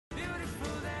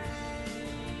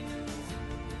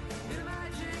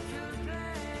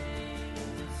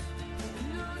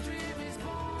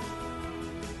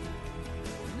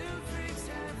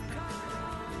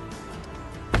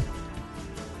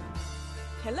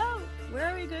Hello, where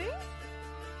are we going?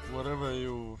 Whatever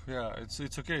yeah, it's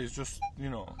okay. It's just,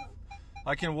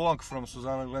 I can walk from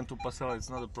Susanna Glen to Pasela. It's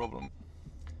not a problem.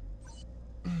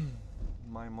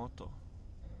 My motto: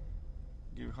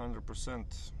 give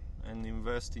 100% and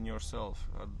invest in yourself.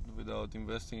 Without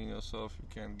investing in yourself, you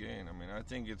can't gain. I mean, I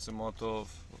think it's a motto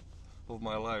of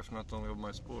my life, not only of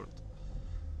my sport.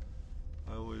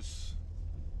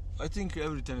 I think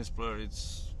every tennis player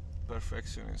is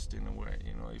perfectionist in a way.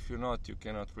 If you're not, you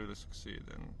cannot really succeed.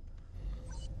 And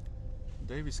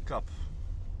Davis Cup,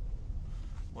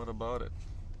 what about it?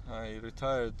 I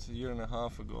retired a year and a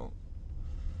half ago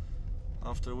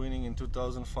after winning in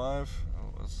 2005.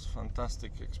 It was a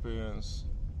fantastic experience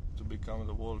to become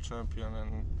the world champion,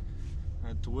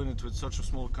 and to win it with such a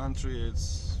small country,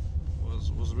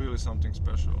 was really something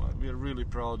special. We are really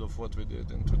proud of what we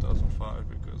did in 2005,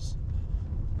 because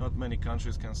not many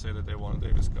countries can say that they won a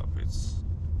Davis Cup. It's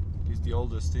the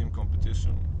oldest team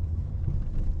competition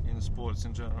in sports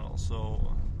in general,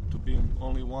 so to be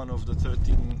only one of the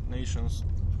 13 nations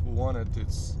who won it,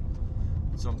 it's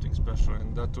something special.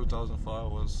 And that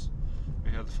 2005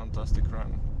 we had a fantastic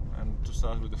run, and to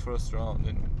start with the first round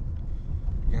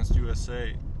against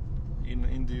USA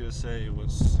in the USA, it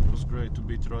was great to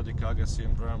beat Roddick, Agassi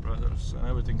and Brown brothers, and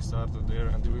everything started there,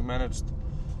 and we managed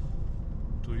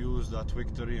to use that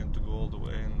victory and to go all the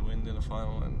way and win in the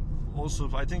final. And also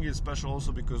I think it's special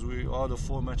also because out of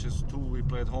 4 matches, 2 we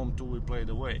played home, 2 we played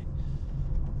away,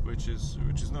 which is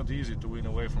not easy to win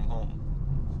away from home.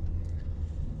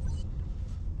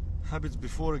 Habits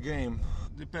before a game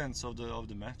depends of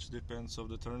the match, depends of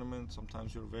the tournament.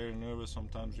 Sometimes you're very nervous,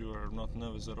 sometimes you are not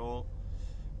nervous at all.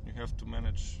 You have to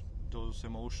manage those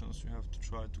emotions. You have to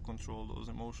try to control those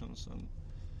emotions and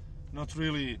not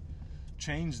really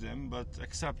change them, but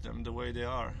accept them the way they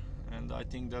are. And I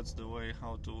think that's the way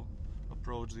how to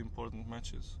approach the important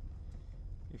matches.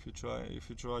 If you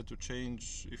try to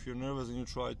change, if you're nervous and you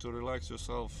try to relax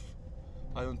yourself,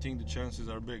 I don't think the chances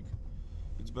are big.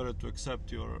 It's better to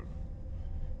accept your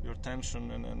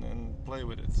tension and play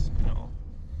with it.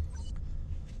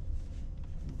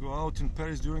 Go out in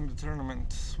Paris during the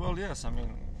tournament. Well, yes, I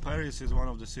mean, Paris is one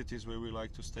of the cities where we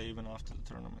like to stay even after the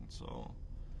tournament. So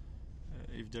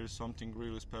if there is something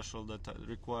really special that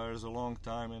requires a long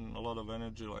time and a lot of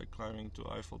energy, like climbing to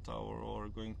Eiffel Tower or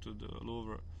going to the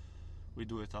Louvre, we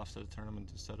do it after the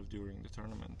tournament instead of during the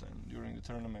tournament. And during the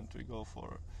tournament we go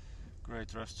for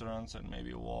great restaurants and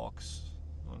maybe walks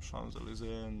on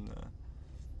Champs-Élysées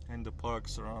and the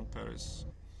parks around Paris.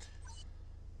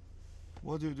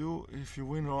 What do you do if you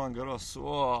win Roland-Garros?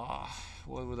 Oh,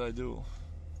 what would I do?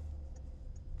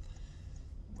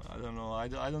 I don't know. I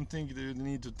don't think that you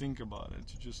need to think about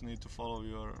it. You just need to follow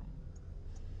your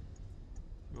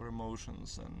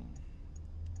emotions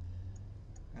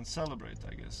and celebrate,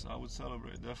 I guess. I would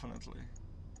celebrate, definitely.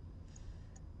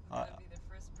 Who would be the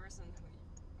first person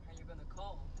who are you going to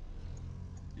call?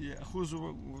 Yeah, who's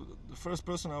the first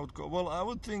person I would call? Well, I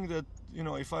would think that,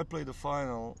 if I play the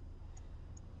final,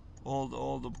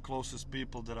 all the closest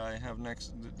people that I have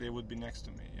next, they would be next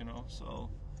to me, so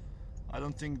I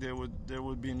don't think there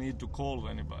would be a need to call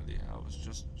anybody. I was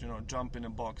just, jump in a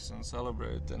box and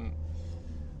celebrate. And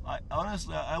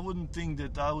honestly, I wouldn't think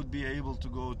that I would be able to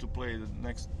go to play the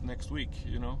next week,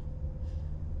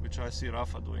 which I see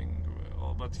Rafa doing.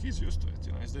 But he's used to it,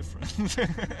 it's different.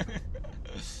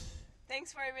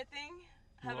 Thanks for everything.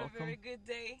 Have a very good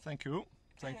day. Thank you.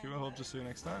 I hope to see you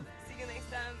next time. See you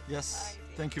next time. Yes.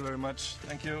 Bye. Thank you very much.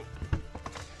 Thank you.